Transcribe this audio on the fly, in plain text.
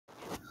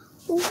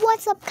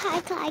What's up,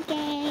 Kyky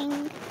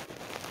gang?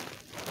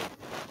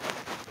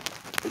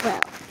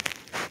 Well,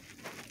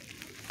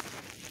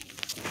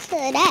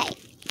 today,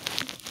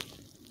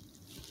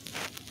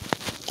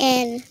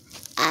 and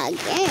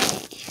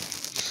again,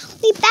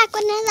 we back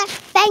with another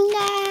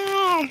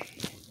banger.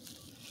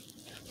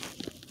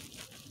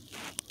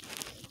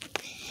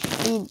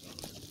 And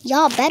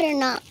y'all better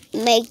not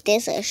make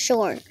this a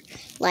short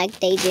like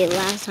they did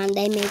last time.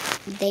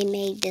 They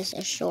made this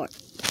a short,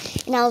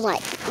 and I was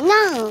like,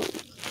 no.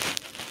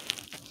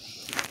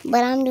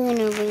 But I'm doing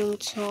a room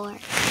tour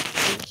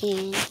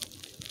again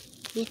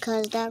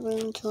because that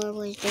room tour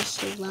was just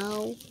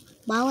slow.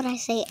 Why would I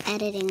say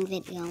editing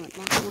video now?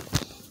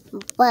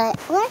 But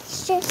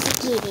let's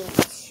just get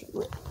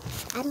into it.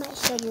 I might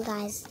show you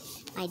guys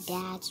my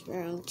dad's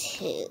room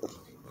too.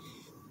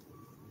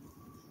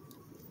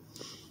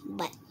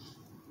 But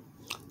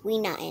we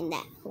not in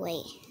that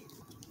way.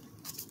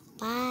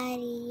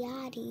 Body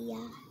yaddy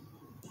ya.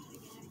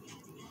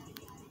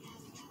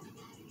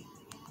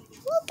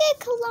 Look at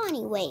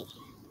Kalani. Wait.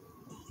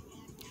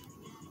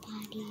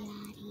 Body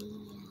yaddy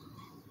ya.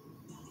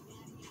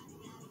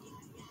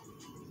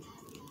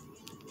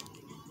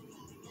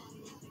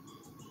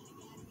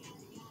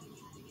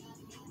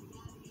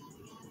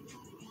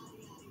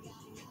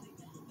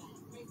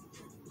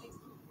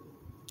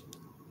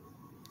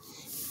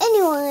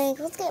 Anyway,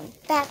 let's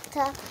get back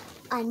to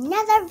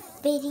another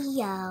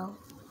video.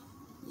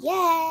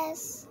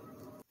 Yes.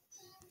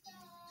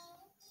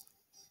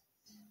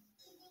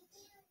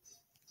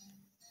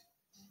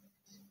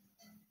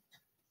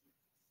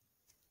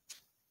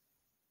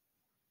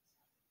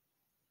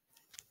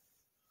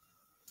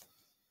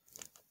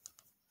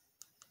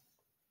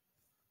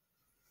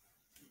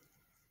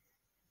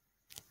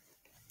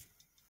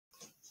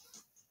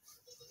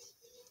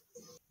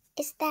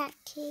 It's that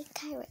kid,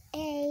 Kyky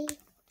J.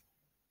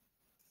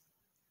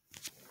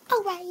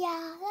 Alright,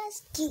 y'all,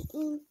 let's get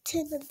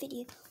into the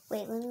video.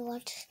 Wait, let me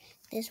watch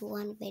this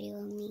one video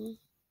of me.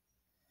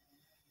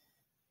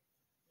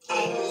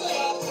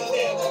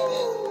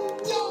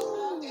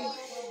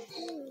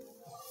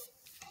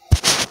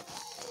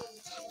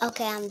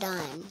 Okay, I'm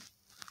done.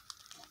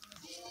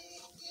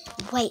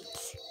 Wait.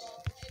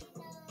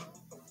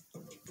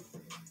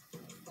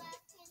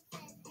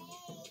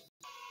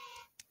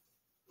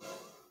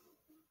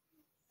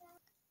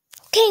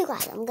 Okay,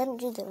 guys, I'm gonna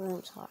do the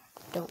room tour.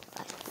 Don't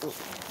fight me.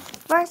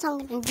 First,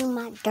 I'm gonna do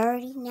my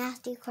dirty,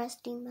 nasty,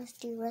 crusty,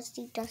 musty,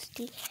 rusty,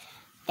 dusty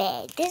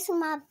bed. This is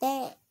my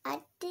bed.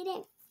 I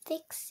didn't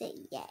fix it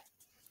yet.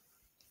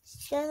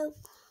 So,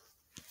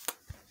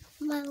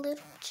 my little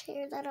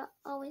chair that I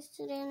always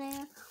sit in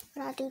there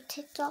when I do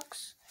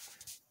TikToks.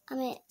 I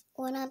mean,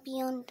 when I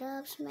be on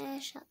Dub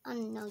Smash, I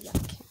know y'all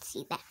can't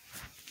see that.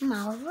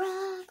 My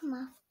rug,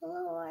 my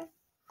floor,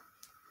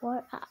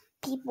 where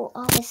people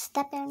always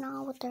stepping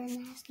on with their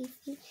nasty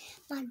feet.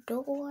 My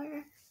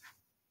door.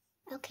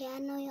 Okay, I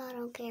know y'all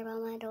don't care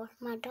about my door.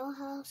 My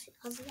dollhouse,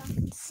 as y'all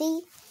can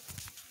see.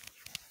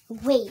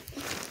 Wait.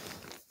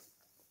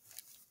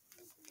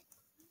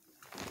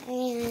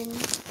 And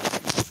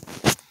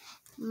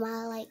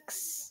my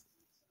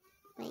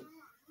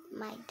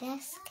my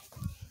desk,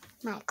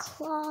 my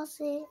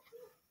closet,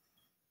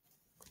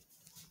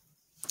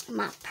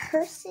 my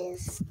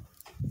purses,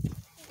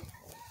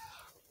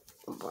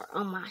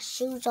 on my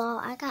shoes all.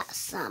 I got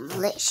some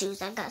lit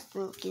shoes. I got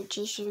some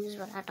Gucci shoes,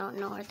 but I don't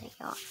know where they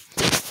are.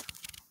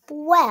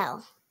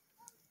 Well,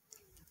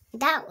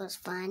 that was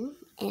fun.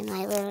 And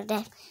my little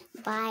desk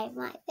by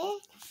my bed.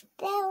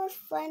 That was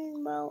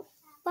fun, bro.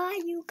 Bye,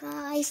 you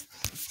guys.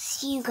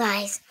 See you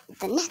guys in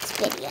the next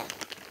video.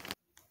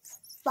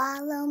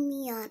 Follow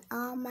me on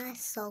all my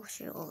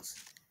socials.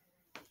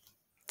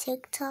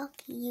 TikTok,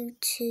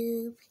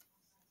 YouTube,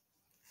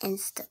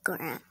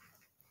 Instagram.